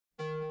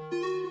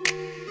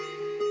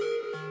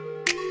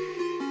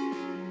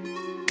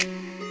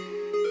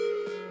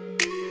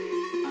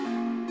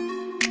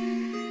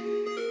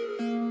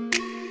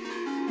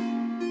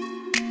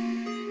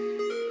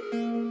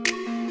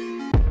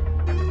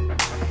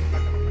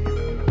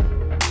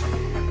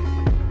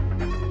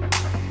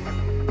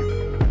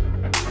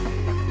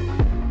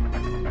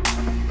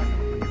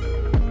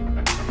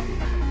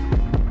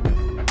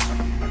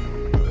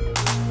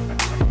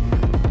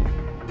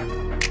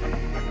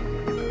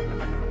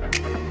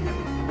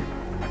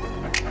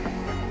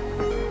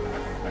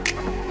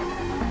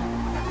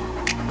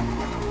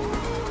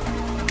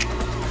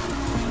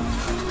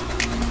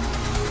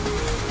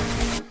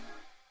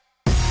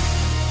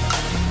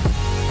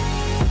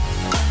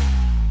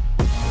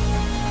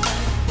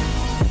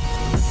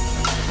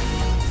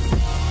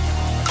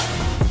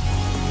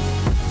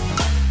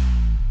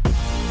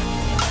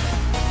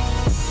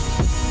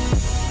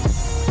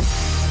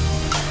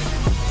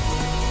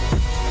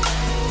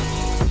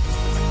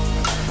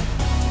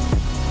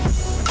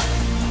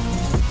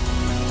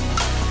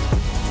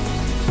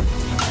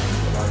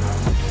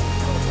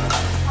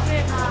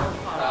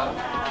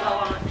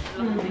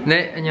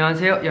네,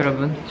 안녕하세요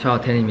여러분,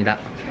 저 댄입니다.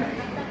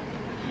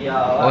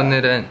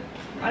 오늘은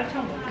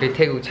그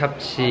태국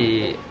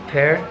잡지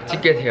페어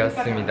찍게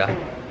되었습니다.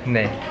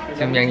 네,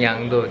 지금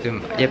양도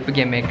좀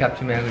예쁘게 메이크업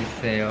좀 하고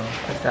있어요.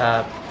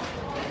 딱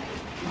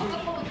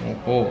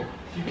오고,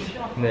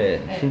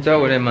 네, 진짜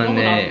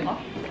오랜만에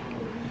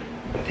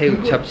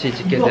태국 잡지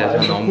찍게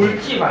돼서 너무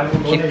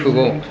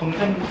기쁘고,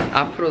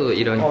 앞으로도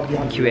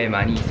이런 기회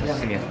많이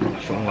있었으면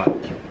좋은 것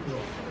같아요.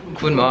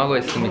 군 뭐 하고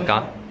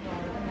있습니까?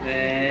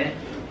 네,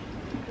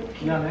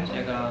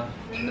 제가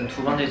오늘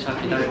두 번째 차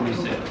기다리고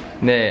있어요.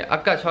 네,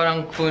 아까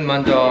저랑 군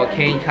먼저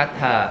개인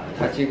카타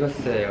다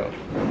찍었어요.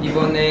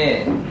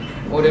 이번에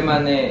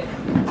오랜만에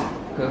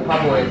그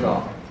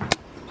화보에서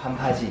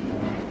반바지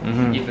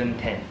입은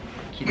댄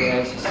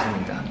기대할 수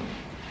있습니다.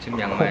 지금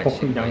양말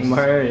신고 있어요.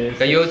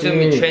 그러니까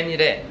요즘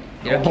트렌디래.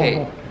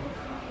 이렇게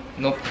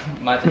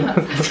맞아?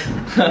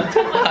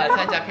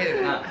 살짝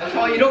해야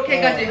저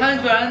이렇게까지 하는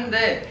줄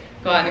알았는데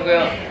그거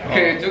아니고요.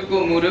 그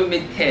조금 무릎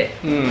밑에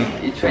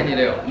이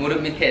트렌디래요.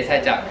 무릎 밑에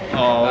살짝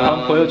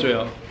한번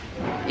보여줘요.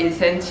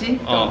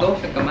 1cm 정도?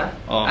 잠깐만.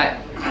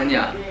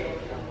 아니야.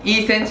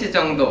 2cm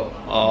정도.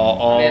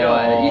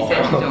 내려와요.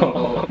 2cm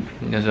정도.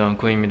 안녕하세요,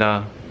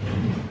 구입니다.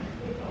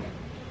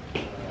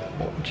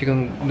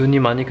 지금 눈이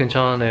많이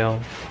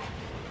괜찮네요.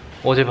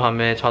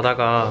 어젯밤에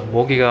자다가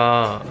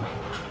모기가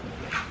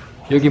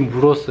여기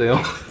물었어요.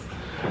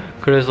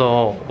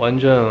 그래서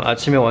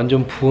아침에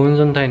완전 부은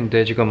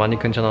상태인데 지금 많이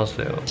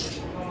괜찮았어요.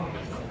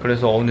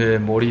 그래서 오늘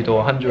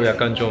머리도 한쪽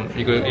약간 좀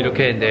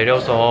이렇게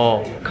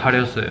내려서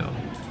가렸어요.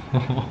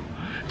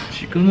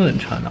 지금은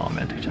잘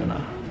나오면 되잖아.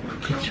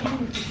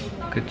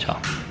 그쵸?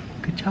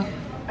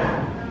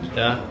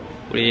 자,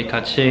 우리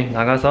같이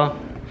나가서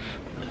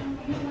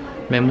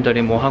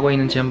멤버들이 뭐 하고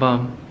있는지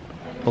한번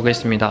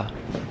보겠습니다.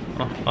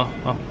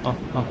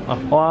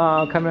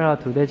 와, 카메라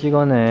 2대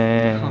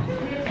찍어네.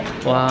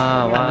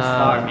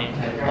 와.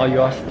 You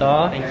are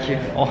star? Thank you.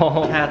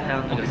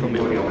 태양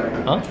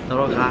소명.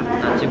 너로 가.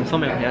 나 지금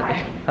소명해야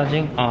돼.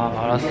 사진?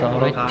 알았어.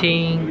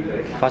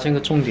 화이팅. 发现个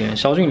重点，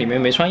小俊里面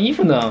没穿衣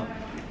服呢。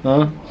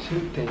等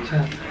一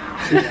下，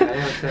是还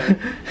要再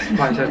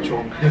化一下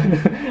妆。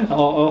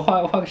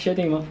画个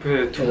shading吗？不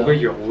是，涂个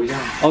油这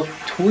样。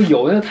涂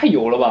油那太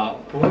油了吧？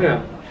不会啊，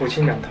我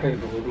请2套衣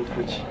服录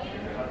腹肌。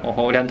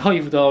2套衣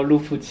服都要录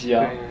腹肌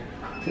啊？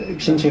对。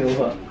心情如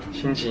何？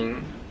心情。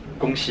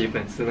恭喜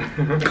粉丝们！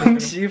恭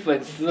喜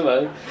粉丝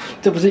们！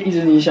这不是一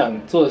直你想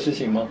做的事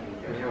情吗？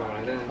没有啊，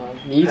但是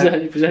你一直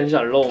不是很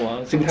想露吗？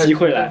这个机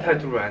会来太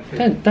突然。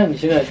但你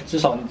现在至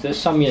少你在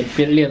上面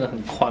练得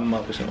很宽吗？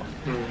不是吗？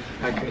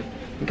还可以。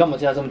你干嘛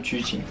现在这么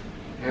拘谨？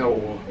没有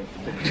我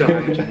不知道还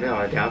没准备好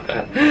了，等下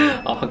看。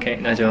OK，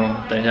 那就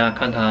等一下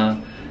看他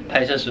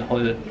拍摄时候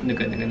的那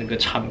个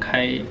敞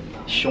开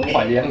胸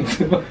怀的样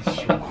子。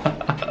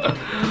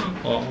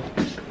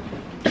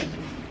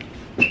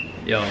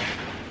有。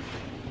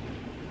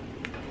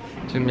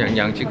 지금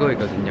양 찍고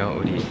있거든요.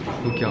 우리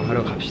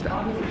구경하러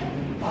갑시다.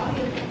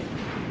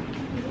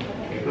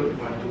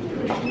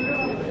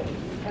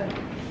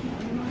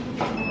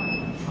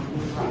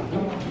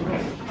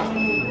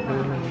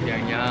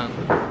 양.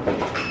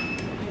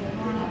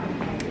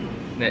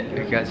 네,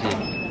 여기까지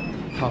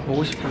다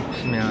보고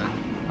싶으시면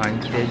많이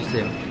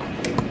기대해주세요.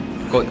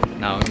 곧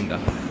나옵니다.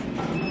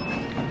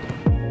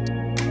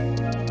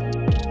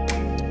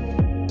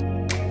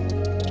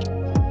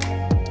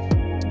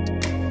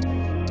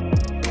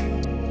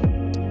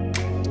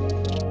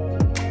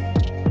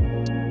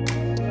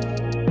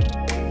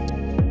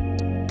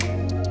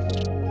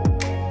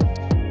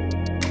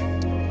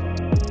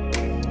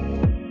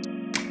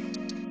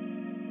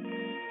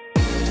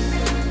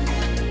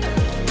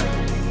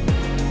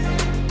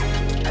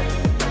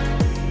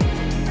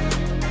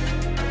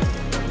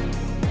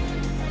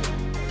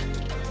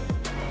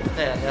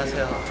 네,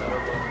 안녕하세요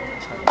여러분.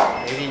 저는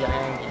WayV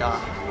양양입니다.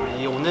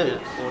 우리 오늘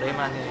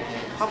오랜만에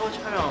화보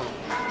촬영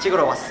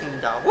찍으러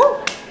왔습니다.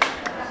 우!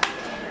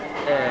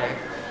 네,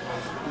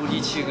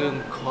 우리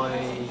지금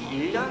거의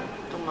 1년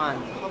동안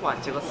화보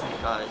안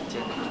찍었으니까 이제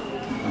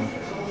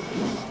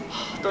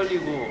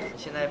떨리고.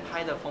 现在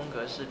拍的风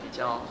格是比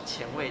较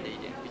前卫的一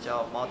点，比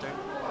较 modern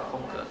的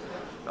风格，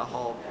然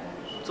后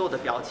做的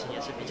表情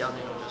也是比较那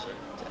种就是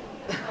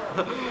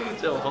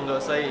这种风格，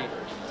所以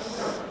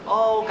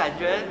感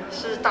觉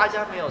是大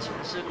家没有尝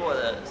试过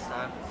的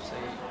衫，所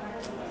以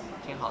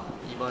挺好的。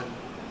이번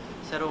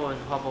새로운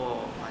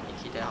화보 많이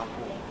기대하고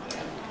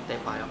네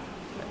봐요.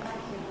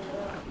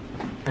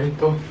 아니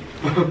또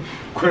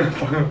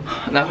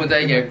나 혼자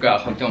얘기할 거야.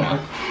 걱정 마.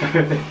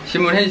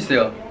 질문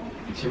해주세요.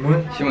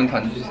 질문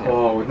던져주세요.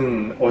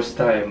 오늘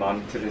옷스타일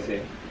마음에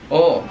들으세요?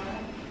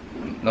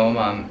 너무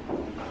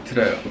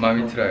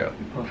마음에 들어요.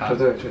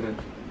 저도.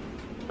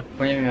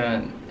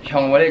 왜냐면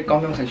형 원래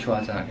검정색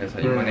좋아하잖아. 그래서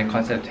이번에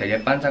컨셉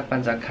되게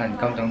반짝반짝한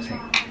검정색.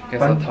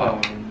 그래서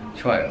더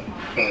좋아요.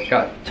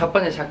 그러니까 첫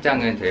번째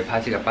착장은 되게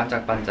바지가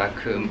반짝반짝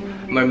그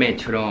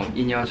멀메이처럼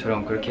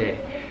인형처럼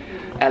그렇게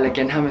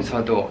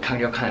엘레겐하면서도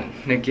강력한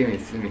느낌이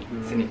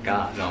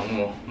있으니까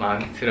너무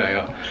마음에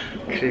들어요.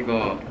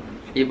 그리고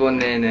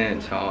이번에는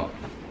저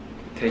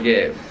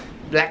되게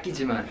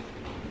블랙이지만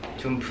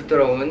좀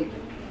부드러운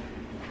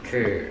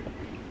그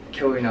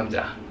겨울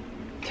남자.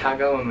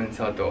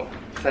 차가우면서도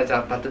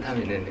살짝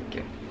따뜻함이 있는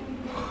느낌.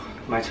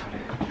 말 잘해.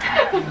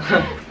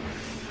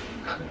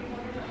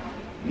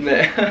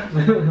 네.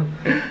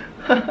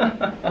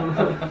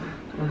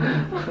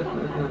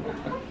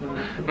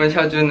 그럼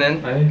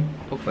셔주는 아이,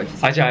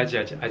 뽀뽀해주세요.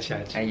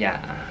 아직.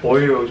 아야.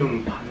 오히려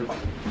좀 바르고.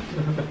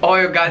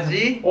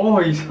 여기까지?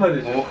 있어야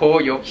되죠.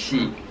 오호,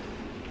 역시.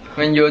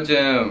 그럼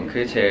요즘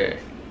그 제일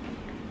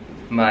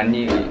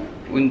많이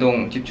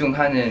운동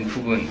집중하는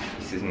부분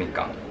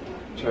있으십니까?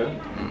 저요?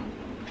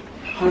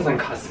 항상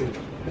가슴.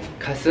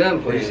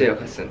 가슴 보여주세요.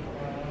 가슴.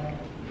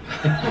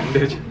 안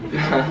되죠.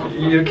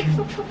 이렇게.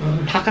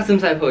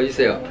 닭가슴살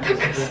보여주세요.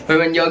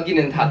 그러면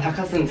여기는 다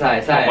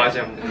닭가슴살 살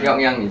맞아요.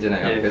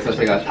 영양이잖아요. 예, 그래서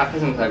그렇죠. 제가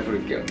닭가슴살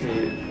부를게요.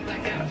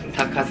 예.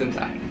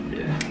 닭가슴살.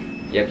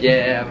 예.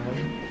 예.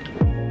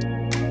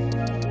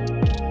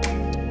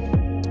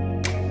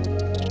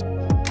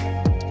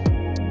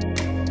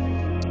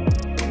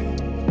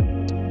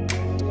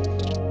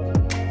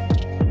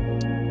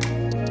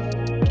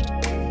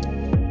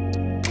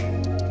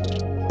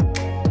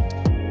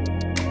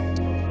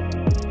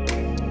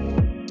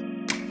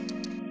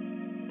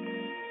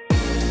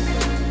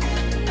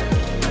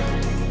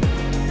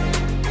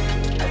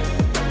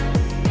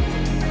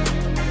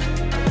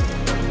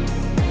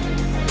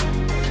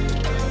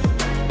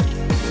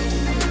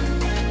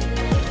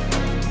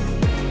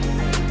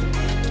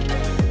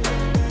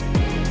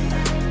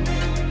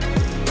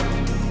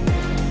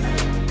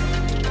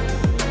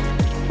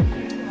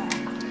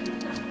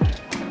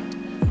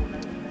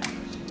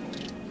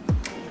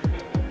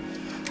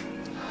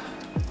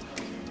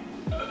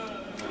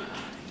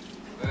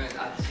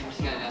 아침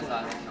시간이라서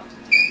아직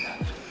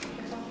정신차렸다.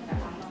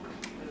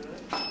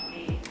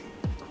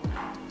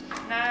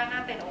 หน้า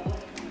เป็นโอ๊ต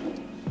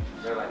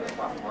เรื่องอะไรเนี่ยค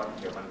วามว่า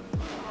เดี๋ยวมัน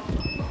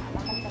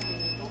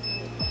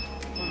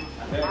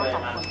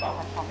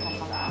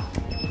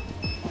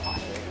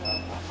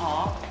อ๋อ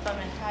ตอน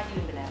นั้นท่ายื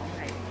นไปแล้ว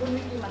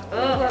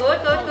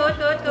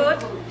กูด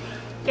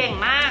เก่ง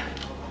มาก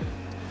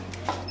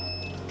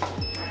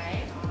ไหน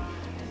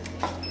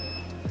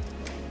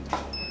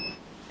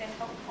เต้น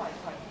ต้องถอย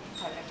ไป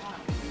ข้างหลัง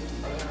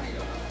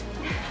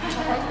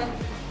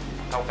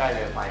เข้าใกล้เล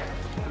ยไป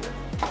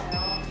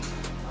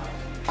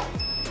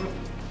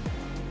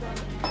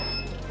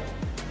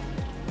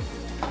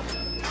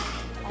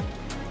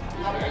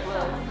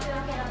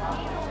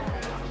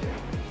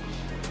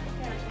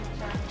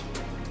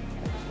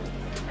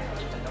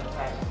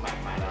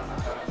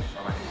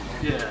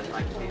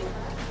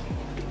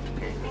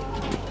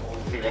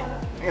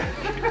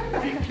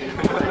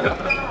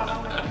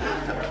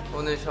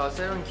오늘 저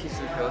새로운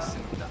기술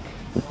배웠습니다.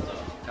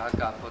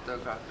 아까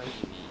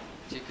포토그래퍼님이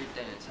찍을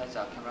때는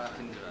살짝 카메라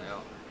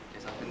흔들어요.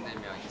 그래서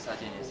흔들면 이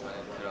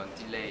사진에서는 그런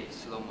딜레이,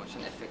 슬로우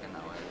모션 에펙트가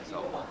나와요.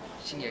 그래서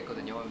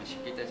신기했거든요. 하면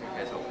찍을 때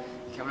생각해서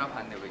카메라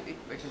봤는데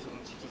왜 계속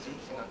움직이지?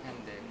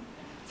 생각했는데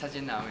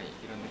사진 나오면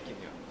이런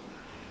느낌이요.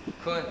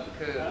 그건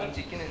그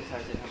움직이는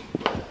사진 한번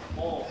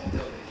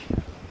보여요.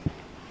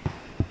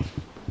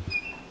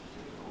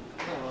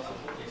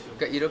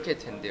 그러니까 이렇게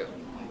된대요.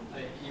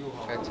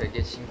 그러니까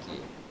되게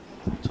신기해.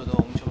 저도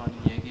엄청 많이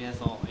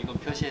얘기해서 이거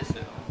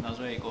표시했어요.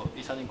 나중에 이거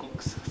이 사진 꼭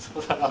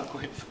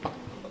써달라고 해서.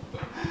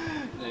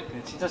 네,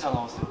 근데 진짜 잘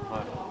나왔어요.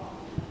 봐요.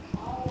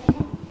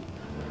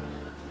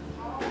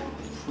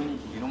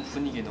 분위기, 이런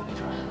분위기 너무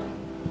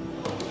좋아요.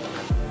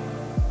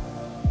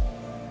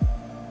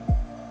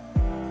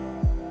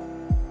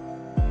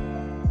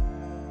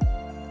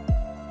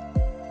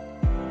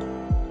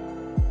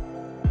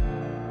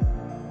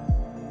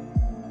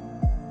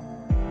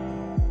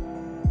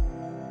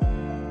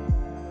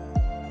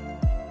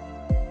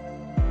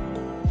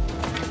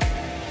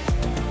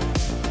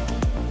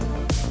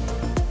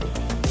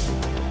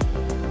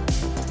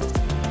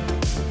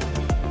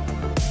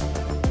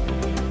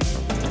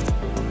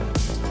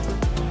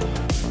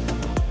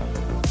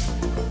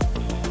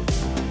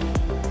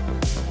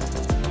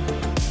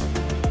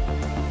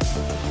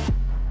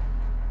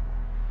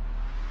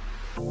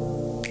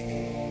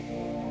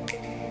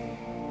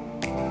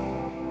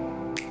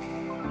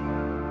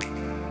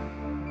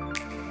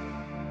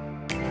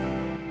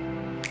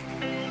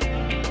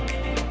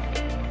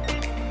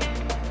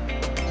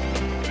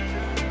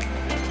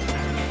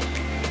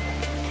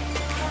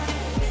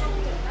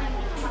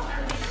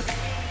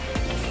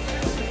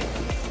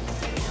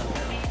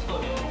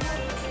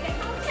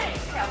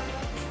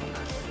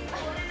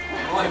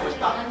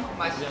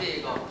 맛있지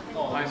이거?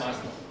 많이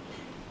맛있어.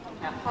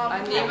 อั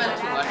นนี้มัน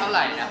ถุงละเท่าไห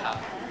ร่นะครับ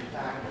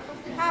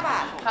 5 บา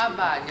ท 5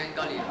 บาทเงินเก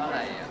าหลีเท่าไห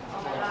ร่อ่ะ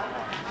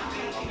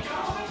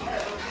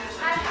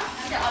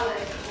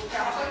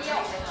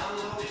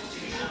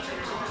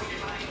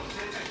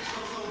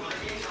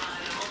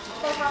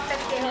ตัวความเป็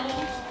นเจล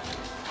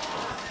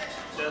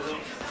네,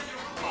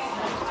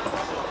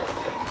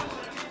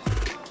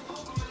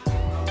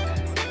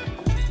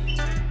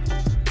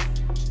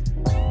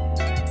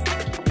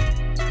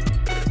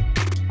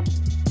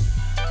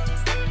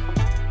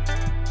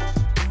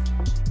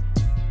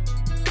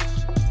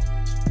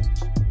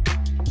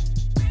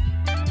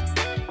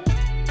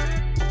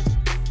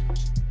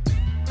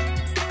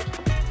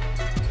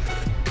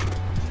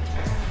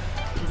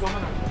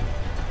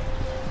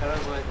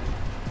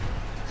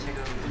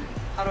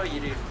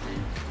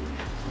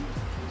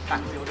 딱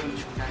요런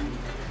중간에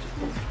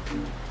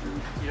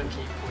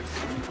이렇게 입고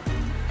있습니다.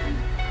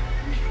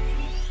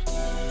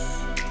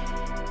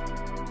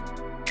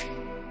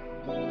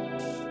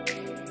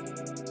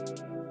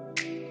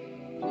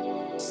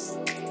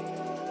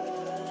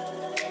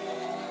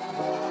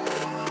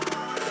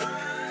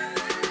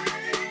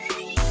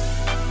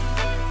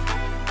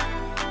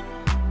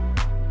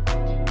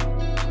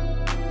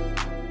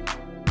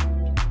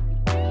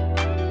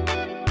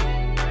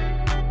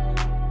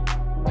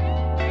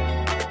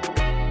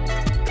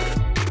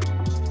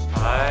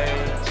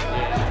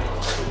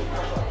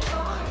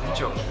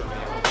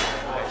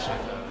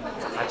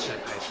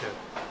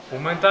我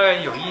们大概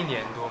有1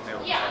年多没有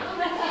拍了，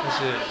但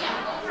是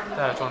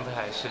大家状态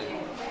还是，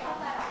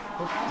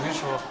不是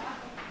说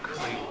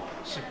可以，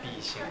是比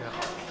以前更好。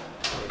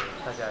对，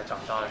大家长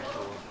大很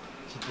多，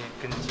今天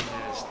的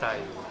style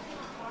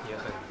也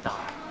很大，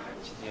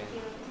今天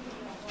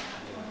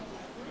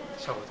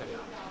效果特别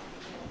好。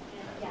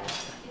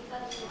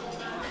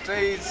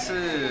这一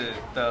次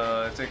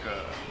的这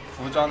个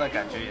服装的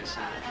感觉也是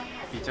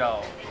比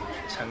较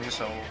成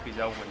熟、比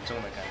较稳重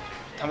的感觉。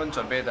他们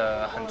准备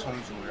的很充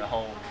足，然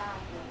后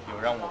有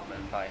让我们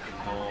摆很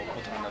多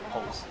不同的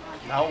pose。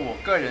然后我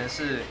个人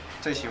是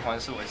最喜欢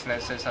是我现在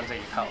身上这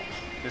一套，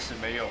就是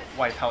没有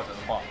外套的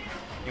话，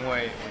因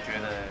为我觉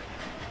得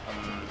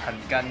很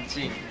干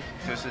净，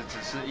就是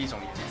只是一种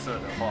颜色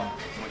的话，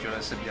我觉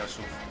得是比较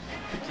舒服。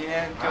今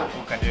天就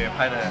我感觉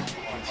拍的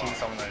挺轻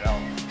松的，然后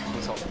不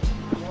错。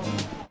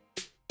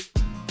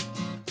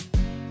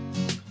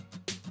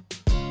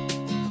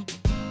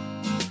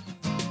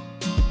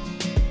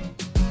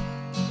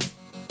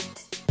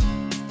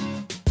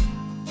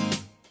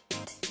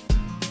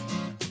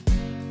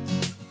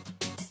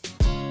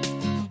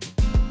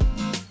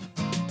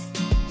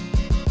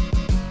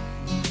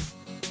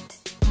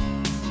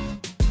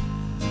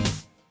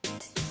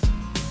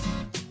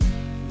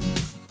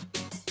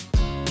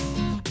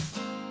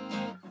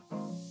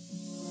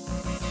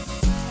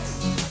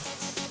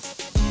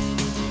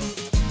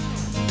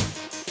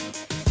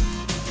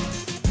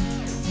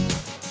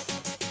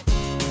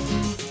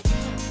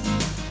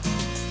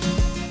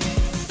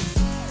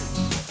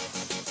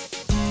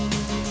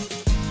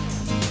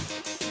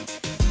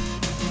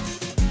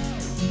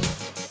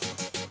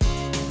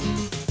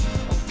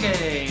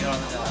OK， 让大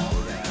家好，我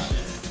是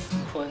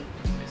坤，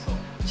没错。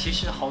其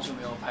实好久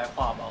没有拍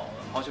画报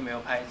了，好久没有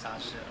拍杂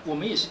志了。我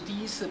们也是第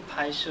一次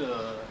拍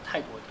摄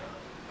泰国的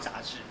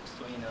杂志，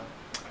所以呢，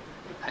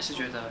还是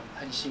觉得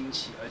很新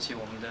奇。而且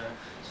我们的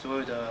所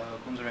有的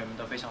工作人员们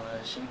都非常的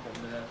辛苦，我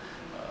们的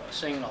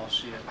摄影老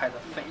师也拍得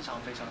非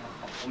常非常的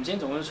好。我们今天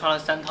总共是穿了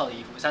3套的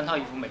衣服，3套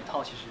衣服每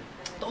套其实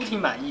都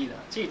挺满意的。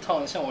这一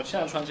套像我现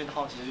在穿这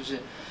套，其实就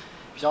是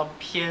比较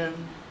偏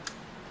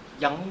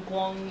阳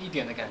光一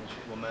点的感觉。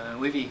我们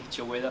WayV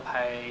久违的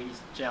拍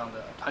这样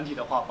的团体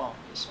的画报，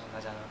也希望大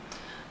家呢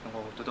能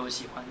够多多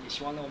喜欢，也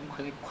希望呢我们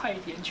可以快一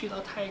点去到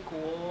泰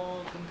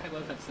国，跟泰国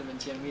的粉丝们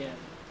见面。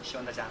希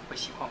望大家会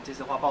喜欢我们这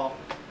次画报。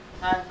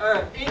3、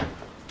2、1，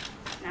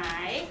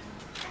来，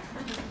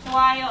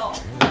抓哟，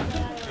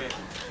对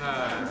，1、2、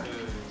3，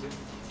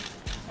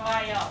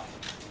抓哟。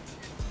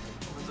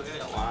我们左右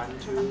有 1、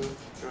2、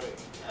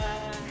3。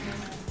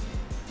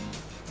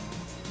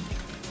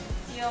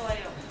有我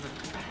有。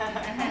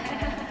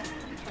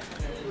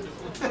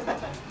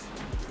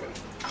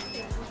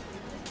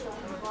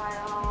좋아요,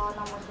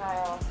 너무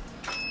좋아요.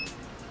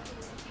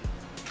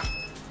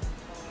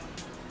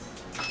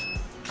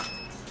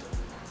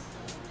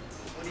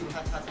 우리 다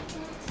차.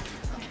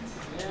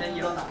 네,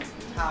 일어나.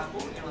 자고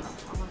일어나.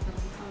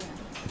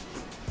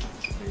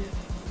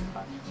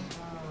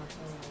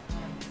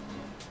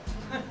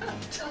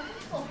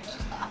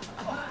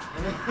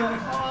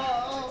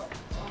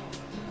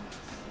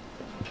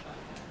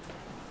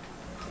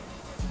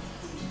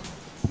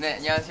เนี่ย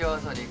ยาซิโอ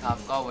สวัสดีครับ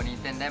ก็วันนี้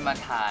เต้นได้มา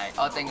ถ่าย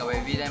เต้นกับเว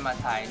วี่ได้มา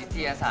ถ่ายนิต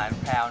ยสาร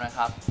แพรวนะค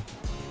รับ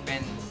เป็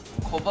น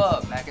cover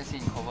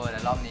magazine cover แล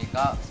ะรอบนี้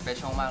ก็สเปเ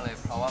ชียลมากเลย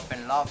เพราะว่าเป็น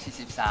รอบ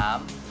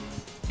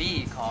 43 ปี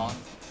ของ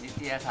นิ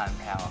ตยสารแ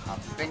พรวครับ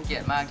เป็นเกีย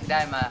รติมากที่ไ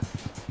ด้มา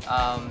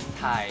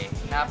ถ่าย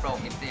หน้าโปร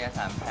นิตยส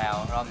ารแพรว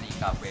รอบนี้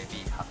กับเว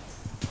วี่ครับ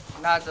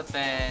น่าจะเ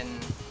ป็น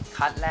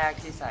คัดแรก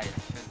ที่ใส่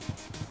ชุด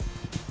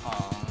ขอ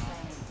ง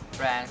แบ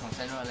รนด์ของเซ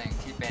นต์โรเลง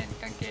ที่เป็น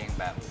กางเกง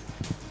แบบ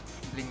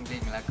บลิ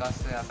งแล้วก็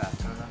เสื้อแบบ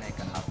โทนเนก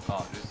ครับก็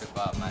รู้สึก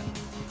ว่ามัน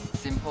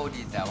simple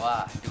ดีแต่ว่า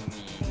ดู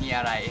มีอ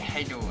ะไรใ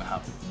ห้ดูครั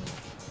บ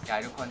อยากใ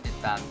ห้ทุกคนติด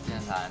ตามนิตย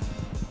สาร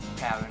แ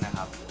พรวด้วยนะค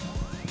รับ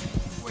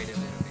Wait a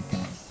little bit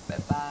guys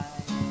bye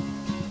bye